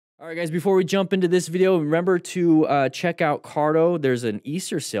All right, guys, before we jump into this video, remember to check out Cardo. There's an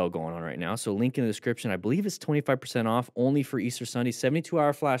Easter sale going on right now, so link in the description. I believe it's 25% off only for Easter Sunday,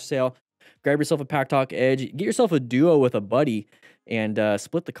 72-hour flash sale. Grab yourself a Pack Talk Edge, get yourself a duo with a buddy, and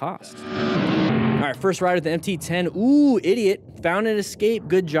split the cost. All right, first rider, the MT10. Ooh, idiot. Found an escape.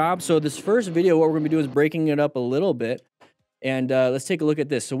 Good job. So this first video, what we're going to be doing is breaking it up a little bit. And let's take a look at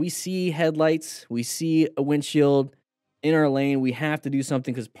this. So we see headlights. We see a windshield in our lane. We have to do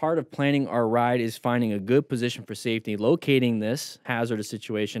something because part of planning our ride is finding a good position for safety, locating this hazardous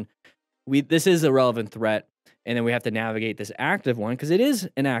situation. This is a relevant threat. And then we have to navigate this active one because it is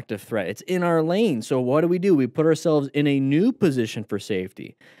an active threat. It's in our lane. So what do? We put ourselves in a new position for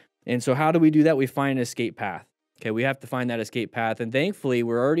safety. And so how do we do that? We find an escape path. Okay, we have to find that escape path. And thankfully,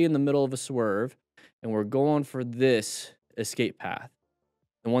 we're already in the middle of a swerve, and we're going for this escape path,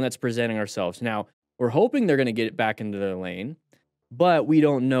 the one that's presenting ourselves. Now, we're hoping they're going to get it back into their lane, but we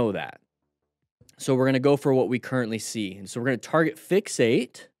don't know that. So we're going to go for what we currently see. And so we're going to target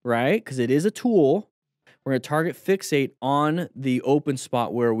fixate, right? Because it is a tool. We're going to target fixate on the open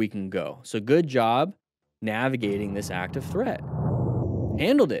spot where we can go. So good job navigating this active threat.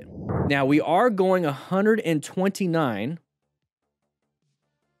 Handled it. Now, we are going 129.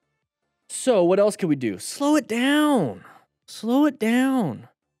 So what else can we do? Slow it down. Slow it down.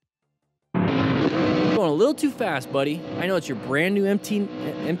 Going a little too fast, buddy. I know it's your brand new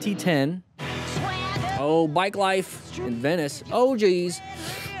MT10. Oh, bike life in Venice. Oh, geez.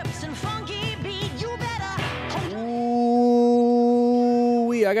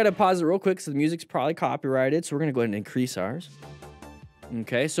 Ooh, I got to pause it real quick because the music's probably copyrighted. So we're going to go ahead and increase ours.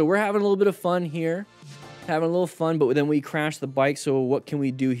 Okay, so we're having a little bit of fun here. Having a little fun, but then we crash the bike. So what can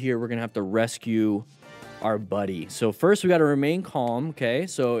we do here? We're going to have to rescue our buddy. So first we got to remain calm, okay?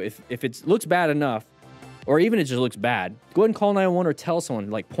 So if it looks bad enough, or even it just looks bad, go ahead and call 911 or tell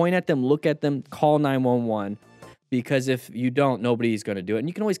someone. Like, point at them, look at them, call 911. Because if you don't, nobody's going to do it. And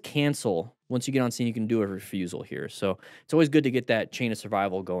you can always cancel. Once you get on scene, you can do a refusal here. So it's always good to get that chain of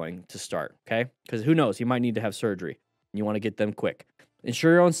survival going to start, okay? Because who knows? You might need to have surgery. And you want to get them quick.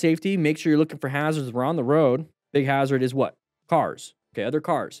 Ensure your own safety. Make sure you're looking for hazards. We're on the road. Big hazard is what? Cars. Okay, other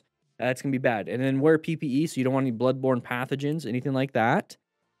cars. That's going to be bad. And then wear PPE so you don't want any bloodborne pathogens, anything like that.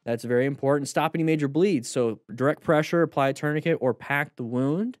 That's very important. Stop any major bleeds. So direct pressure, apply a tourniquet, or pack the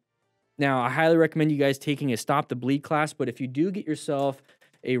wound. Now, I highly recommend you guys taking a stop the bleed class, but if you do get yourself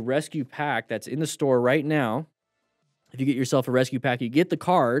a rescue pack that's in the store right now, if you get yourself a rescue pack, you get the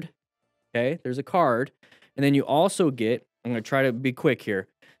card. Okay, there's a card. And then you also get, I'm going to try to be quick here.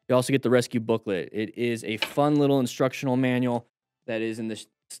 You also get the rescue booklet. It is a fun little instructional manual that is in the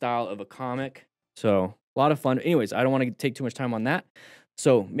style of a comic. So a lot of fun. Anyways, I don't want to take too much time on that.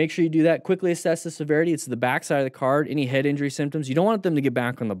 So make sure you do that. Quickly assess the severity. It's the back side of the card. Any head injury symptoms. You don't want them to get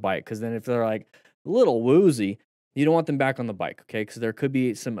back on the bike because then if they're like a little woozy, you don't want them back on the bike, okay? Because there could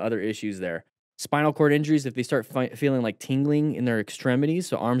be some other issues there. Spinal cord injuries, if they start feeling like tingling in their extremities,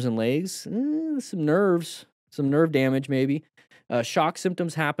 so arms and legs, some nerves, some nerve damage maybe. Shock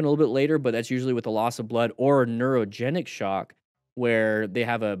symptoms happen a little bit later, but that's usually with the loss of blood or neurogenic shock where they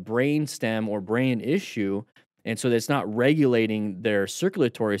have a brain stem or brain issue, and so it's not regulating their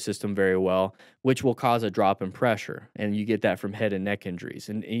circulatory system very well, which will cause a drop in pressure, and you get that from head and neck injuries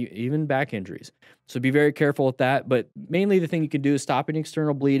and even back injuries. So be very careful with that, but mainly the thing you can do is stop any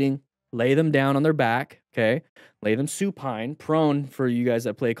external bleeding, lay them down on their back, okay? Lay them supine. Prone, for you guys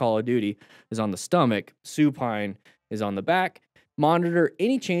that play Call of Duty, is on the stomach. Supine is on the back. Monitor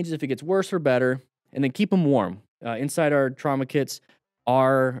any changes if it gets worse or better, and then keep them warm. Inside our trauma kits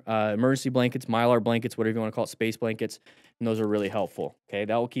are emergency blankets, Mylar blankets, whatever you want to call it, space blankets, and those are really helpful, okay?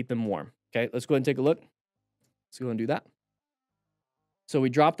 That will keep them warm, okay? Let's go ahead and take a look. Let's go ahead and do that. So we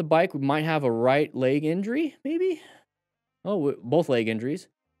dropped the bike. We might have a right leg injury, maybe? Oh, both leg injuries.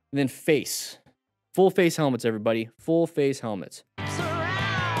 And then face. Full face helmets, everybody. Full face helmets.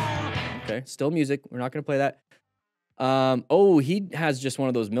 Okay, still music. We're not going to play that. Oh, he has just one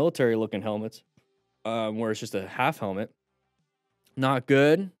of those military-looking helmets where it's just a half helmet. Not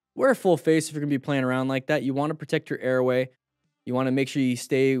good. Wear a full face if you're going to be playing around like that. You want to protect your airway. You want to make sure you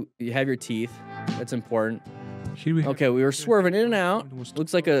have your teeth. That's important. Okay, we were swerving in and out.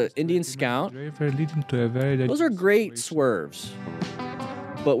 Looks like an Indian scout. Those are great swerves.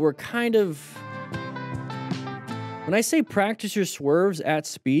 But we're kind of... When I say practice your swerves at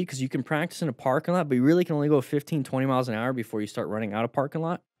speed, because you can practice in a parking lot, but you really can only go 15, 20 miles an hour before you start running out of parking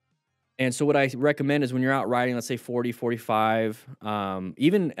lot. And so what I recommend is when you're out riding, let's say 40, 45,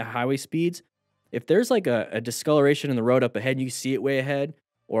 even at highway speeds, if there's like a discoloration in the road up ahead, and you see it way ahead,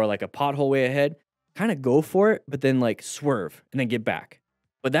 or like a pothole way ahead, kind of go for it, but then like swerve and then get back.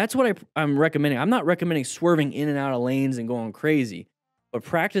 But that's what I'm recommending. I'm not recommending swerving in and out of lanes and going crazy, but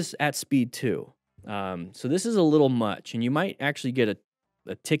practice at speed too. So this is a little much, and you might actually get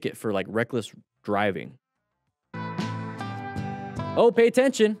a ticket for like reckless driving. Oh, pay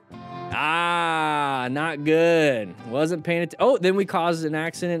attention. Ah, not good. Wasn't paying attention. Oh, then we caused an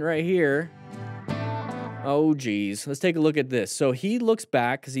accident right here. Oh, geez. Let's take a look at this. So he looks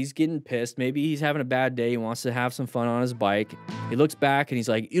back because he's getting pissed. Maybe he's having a bad day. He wants to have some fun on his bike. He looks back and he's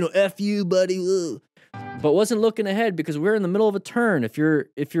like, you know, F you, buddy. Ugh. But wasn't looking ahead because we're in the middle of a turn. If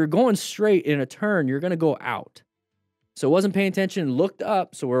you're going straight in a turn, you're going to go out. So wasn't paying attention, looked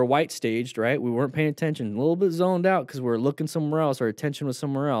up. So we're white staged, right? We weren't paying attention. A little bit zoned out because we're looking somewhere else. Our attention was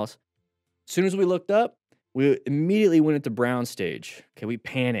somewhere else. As soon as we looked up, we immediately went into brown stage. Okay, we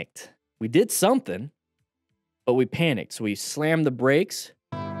panicked. We did something. But we panicked, so we slammed the brakes.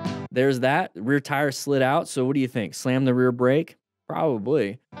 There's that. The rear tire slid out, so what do you think? Slam the rear brake?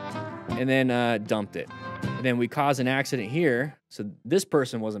 Probably. And then dumped it. And then we caused an accident here, so this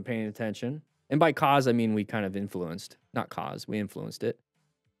person wasn't paying attention. And by cause, I mean we kind of influenced. Not cause, we influenced it.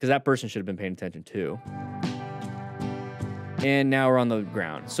 Because that person should have been paying attention too. And now we're on the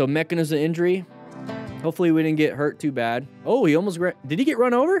ground. So mechanism of injury. Hopefully we didn't get hurt too bad. Oh, he almost... Did he get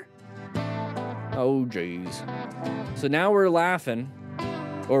run over? Oh, jeez. So now we're laughing,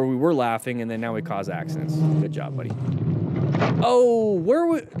 or we were laughing, and then now we cause accidents. Good job, buddy.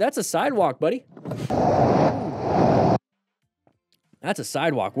 Oh, that's a sidewalk, buddy. That's a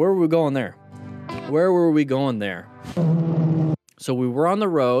sidewalk. Where were we going there? Where were we going there? So we were on the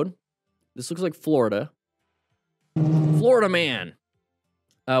road. This looks like Florida. Florida man.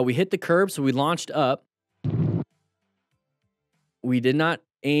 We hit the curb, so we launched up. We did not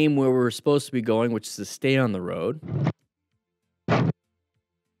aim where we were supposed to be going, which is to stay on the road.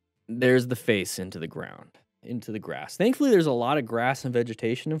 There's the face into the ground, into the grass. Thankfully, there's a lot of grass and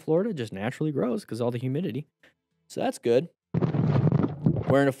vegetation in Florida. It just naturally grows because all the humidity. So that's good.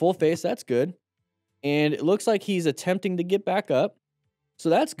 Wearing a full face, that's good. And it looks like he's attempting to get back up.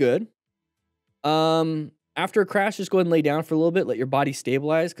 So that's good. After a crash, just go ahead and lay down for a little bit. Let your body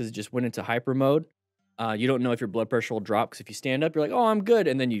stabilize because it just went into hyper mode. You don't know if your blood pressure will drop because if you stand up, you're like, oh, I'm good.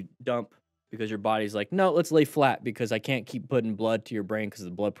 And then you dump because your body's like, no, let's lay flat because I can't keep putting blood to your brain because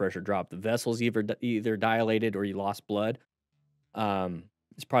the blood pressure dropped. The vessel's either dilated or you lost blood.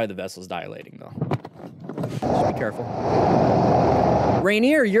 It's probably the vessel's dilating, though. Just be careful.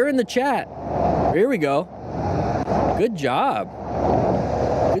 Rainier, you're in the chat. Here we go. Good job.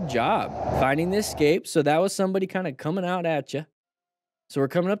 Good job. Finding the escape. So that was somebody kind of coming out at you. So we're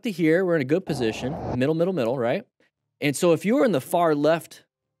coming up to here. We're in a good position. Middle, right? And so if you were in the far left,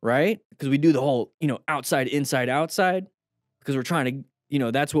 right? Because we do the whole, outside, inside, outside. Because we're trying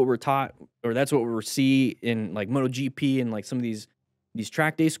to, that's what we're taught, or that's what we see in like MotoGP and like some of these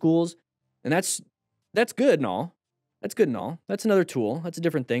track day schools. And that's good and all. That's good and all. That's another tool. That's a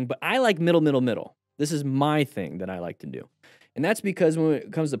different thing. But I like middle. This is my thing that I like to do. And that's because when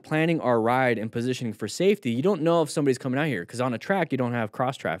it comes to planning our ride and positioning for safety, you don't know if somebody's coming out here. Because on a track, you don't have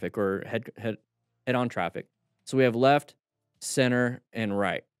cross traffic or head-on traffic. So we have left, center, and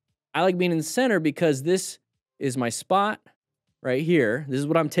right. I like being in the center because this is my spot right here. This is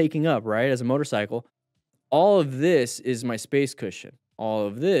what I'm taking up, right, as a motorcycle. All of this is my space cushion. All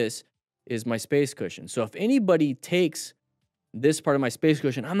of this is my space cushion. So if anybody takes this part of my space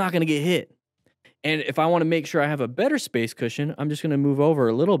cushion, I'm not going to get hit. And if I want to make sure I have a better space cushion, I'm just going to move over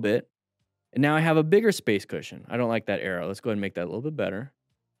a little bit. And now I have a bigger space cushion. I don't like that arrow. Let's go ahead and make that a little bit better.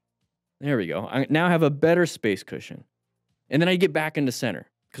 There we go. I now have a better space cushion. And then I get back into center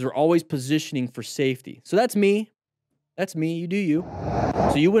because we're always positioning for safety. So that's me. That's me. You do you.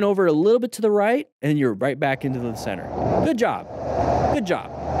 So you went over a little bit to the right and you're right back into the center. Good job. Good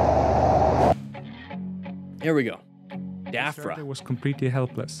job. Here we go. The rider was completely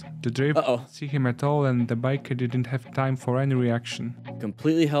helpless. The driver didn't see him at all, and the biker didn't have time for any reaction.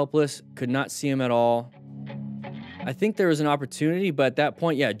 Completely helpless, could not see him at all. I think there was an opportunity, but at that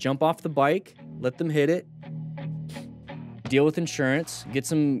point, yeah, jump off the bike, let them hit it, deal with insurance, get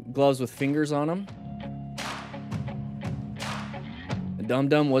some gloves with fingers on them. The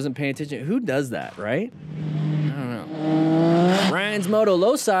dum-dum wasn't paying attention. Who does that, right? I don't know. Ryan's Moto,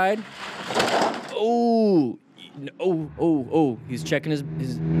 low side. Oh, he's checking his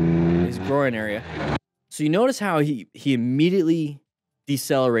groin area. So you notice how he immediately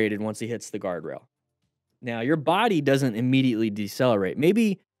decelerated once he hits the guardrail. Now, your body doesn't immediately decelerate.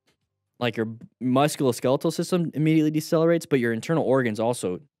 Maybe like your musculoskeletal system immediately decelerates, but your internal organs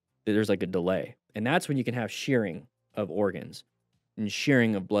also, there's like a delay. And that's when you can have shearing of organs and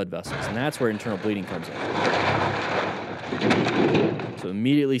shearing of blood vessels. And that's where internal bleeding comes in. So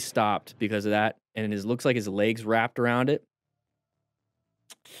immediately stopped because of that. And it looks like his legs wrapped around it.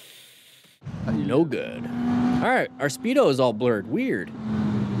 No good. All right, our speedo is all blurred. Weird.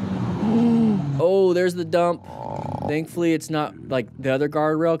 Oh, there's the dump. Thankfully, it's not like the other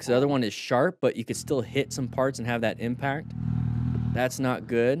guardrail because the other one is sharp, but you could still hit some parts and have that impact. That's not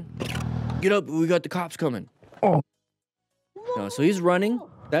good. Get up, we got the cops coming. Oh. No, so he's running.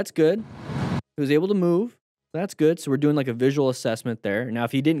 That's good. He was able to move. That's good. So we're doing like a visual assessment there. Now,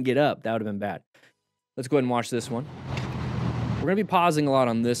 if he didn't get up, that would have been bad. Let's go ahead and watch this one. We're going to be pausing a lot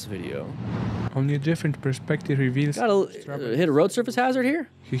on this video. Only a different perspective reveals... Gotta hit a road surface hazard here?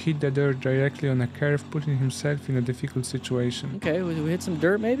 He hit the dirt directly on a curve, putting himself in a difficult situation. Okay, we hit some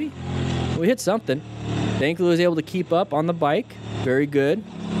dirt maybe? We hit something. Thankfully, he was able to keep up on the bike. Very good.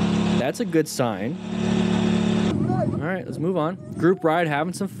 That's a good sign. All right, let's move on. Group ride,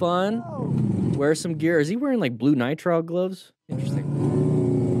 having some fun. Wear some gear. Is he wearing like blue nitrile gloves? Interesting.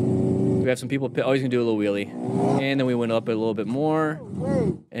 We have some people, oh, he's gonna do a little wheelie. And then we went up a little bit more.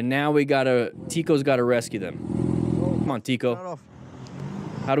 And now Tico's gotta rescue them. Come on, Tico.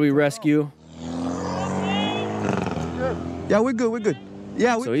 How do we rescue? Yeah, we're good.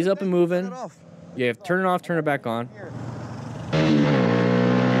 Yeah, so he's up and moving. Yeah, you have to turn it off, turn it back on.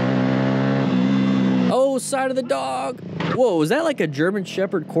 Oh, side of the dog. Whoa, was that like a German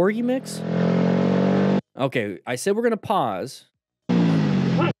Shepherd Corgi mix? Okay, I said we're gonna pause.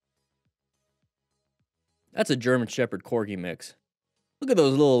 That's a German Shepherd Corgi mix. Look at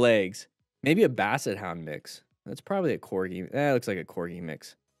those little legs. Maybe a Basset Hound mix. That's probably a Corgi. That looks like a Corgi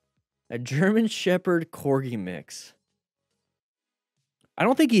mix. A German Shepherd Corgi mix. I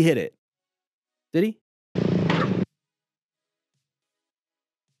don't think he hit it. Did he?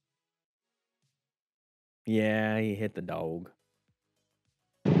 Yeah, he hit the dog.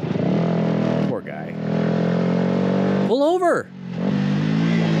 Poor guy. Pull over!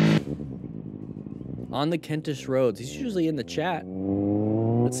 On the Kentish roads. He's usually in the chat.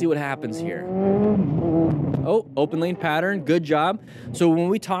 Let's see what happens here. Oh, open lane pattern. Good job. So when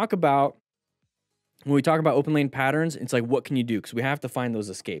we talk about open lane patterns, it's like, what can you do? Because we have to find those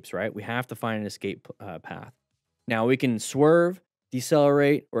escapes, right? We have to find an escape path. Now we can swerve,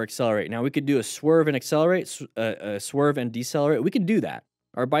 decelerate, or accelerate. Now we could do a swerve and accelerate, a swerve and decelerate. We can do that.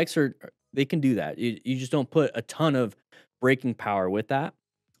 Our bikes they can do that. You just don't put a ton of braking power with that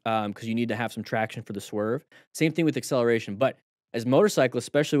because you need to have some traction for the swerve. Same thing with acceleration. But as motorcyclists,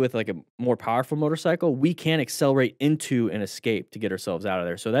 especially with like a more powerful motorcycle, we can accelerate into an escape to get ourselves out of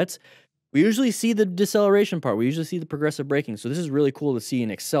there. So we usually see the deceleration part. We usually see the progressive braking. So this is really cool to see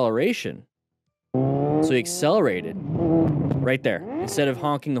an acceleration. So he accelerated right there instead of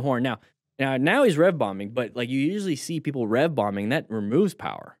honking the horn. Now he's rev bombing, but like you usually see people rev bombing, that removes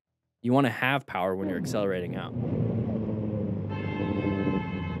power. You want to have power when you're accelerating out.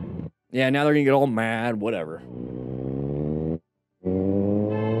 Yeah, now they're gonna get all mad, whatever.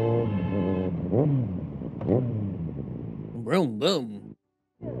 Boom, boom.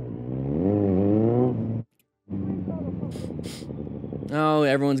 Oh,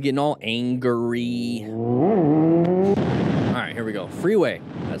 everyone's getting all angry. All right, here we go. Freeway.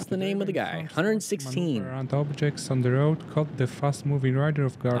 That's the name of the guy. 116. Around objects on the road called the fast-moving rider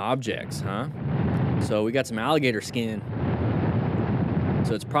of guard. Objects, huh? So we got some alligator skin.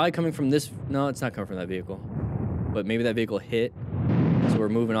 So it's probably coming from this. No, it's not coming from that vehicle. But maybe that vehicle hit. So we're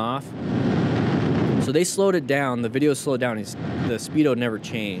moving off. So they slowed it down. The video slowed down. The speedo never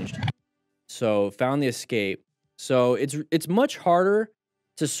changed. So found the escape. So it's much harder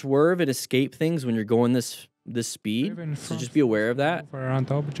to swerve and escape things when you're going this speed. So just be aware of that.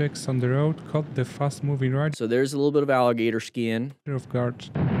 Around objects on the road called the fast-moving rider. So there's a little bit of alligator skin. Of guard.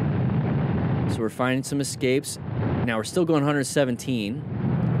 So we're finding some escapes. Now we're still going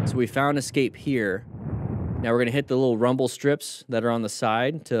 117. So we found escape here. Now we're gonna hit the little rumble strips that are on the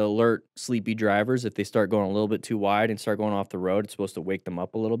side to alert sleepy drivers if they start going a little bit too wide and start going off the road. It's supposed to wake them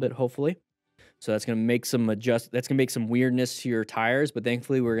up a little bit, hopefully. So that's gonna make some that's gonna make some weirdness to your tires, but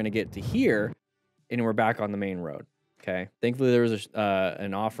thankfully we're gonna get to here and we're back on the main road. Okay. Thankfully there was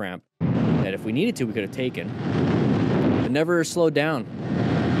an off ramp that if we needed to, we could have taken, but never slowed down.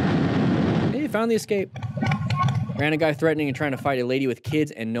 Hey, found the escape. Ran a guy threatening and trying to fight a lady with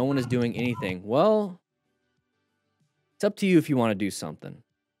kids and no one is doing anything. Well, it's up to you if you want to do something.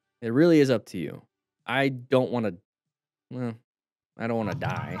 It really is up to you. I don't want to, well, I don't want to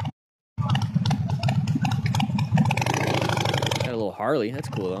die. Got a little Harley. That's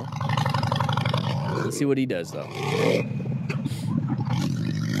cool, though. Let's see what he does, though.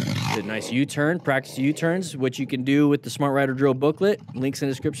 Did a nice U-turn. Practice U-turns, which you can do with the Smart Rider Drill booklet. Links in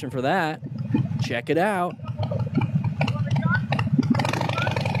the description for that. Check it out.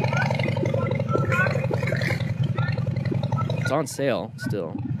 It's on sale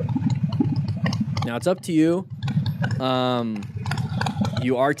still. Now it's up to you.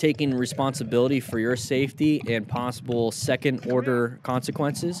 You are taking responsibility for your safety and possible second-order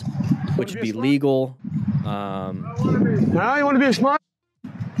consequences, which would be legal. No, you want to be a smart?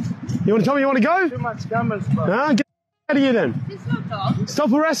 You want to tell me you want to go? Too much scammers, bro. No, get out of here then. It's not dog.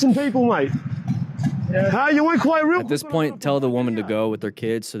 Stop harassing people, mate. Yeah. You weren't quite real. At this point, tell the woman to go with her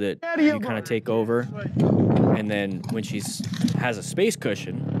kids so that you kind of take over. And then when she has a space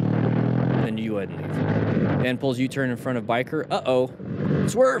cushion, then you go ahead and leave. Dan pulls U-turn in front of biker. Uh-oh.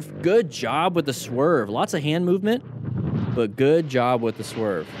 Swerve. Good job with the swerve. Lots of hand movement, but good job with the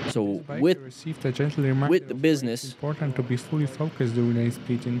swerve. So with the business, it's important to be fully focused during a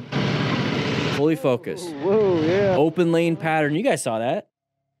speeding. Fully focused. Whoa, yeah. Open lane pattern. You guys saw that.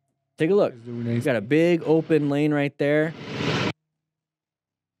 Take a look. You got a big open lane right there.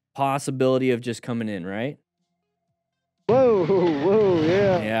 Possibility of just coming in, right? Whoa,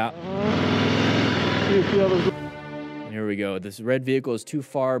 yeah. Yeah. Here we go. This red vehicle is too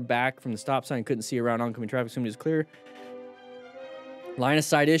far back from the stop sign. Couldn't see around oncoming traffic. Somebody is clear. Line of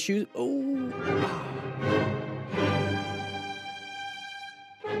sight issues. Oh.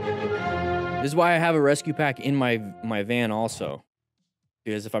 This is why I have a rescue pack in my van also.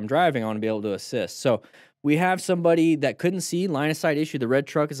 Because if I'm driving, I want to be able to assist. So we have somebody that couldn't see, line of sight issue. The red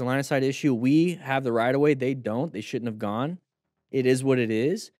truck is a line of sight issue. We have the right of way. They don't. They shouldn't have gone. It is what it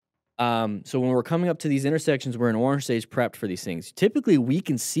is. So when we're coming up to these intersections, we're in orange stage prepped for these things. Typically, we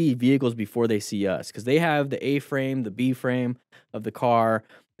can see vehicles before they see us because they have the A frame, the B frame of the car.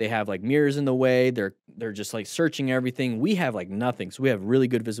 They have like mirrors in the way. They're just like searching everything. We have like nothing. So we have really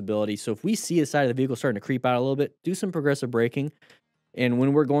good visibility. So if we see the side of the vehicle starting to creep out a little bit, do some progressive braking. And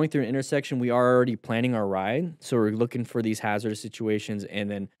when we're going through an intersection, we are already planning our ride. So we're looking for these hazardous situations and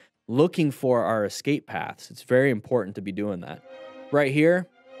then looking for our escape paths. It's very important to be doing that. Right here,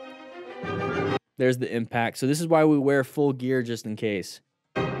 there's the impact. So this is why we wear full gear just in case.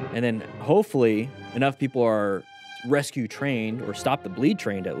 And then hopefully enough people are rescue trained or stop the bleed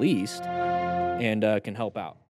trained at least and can help out.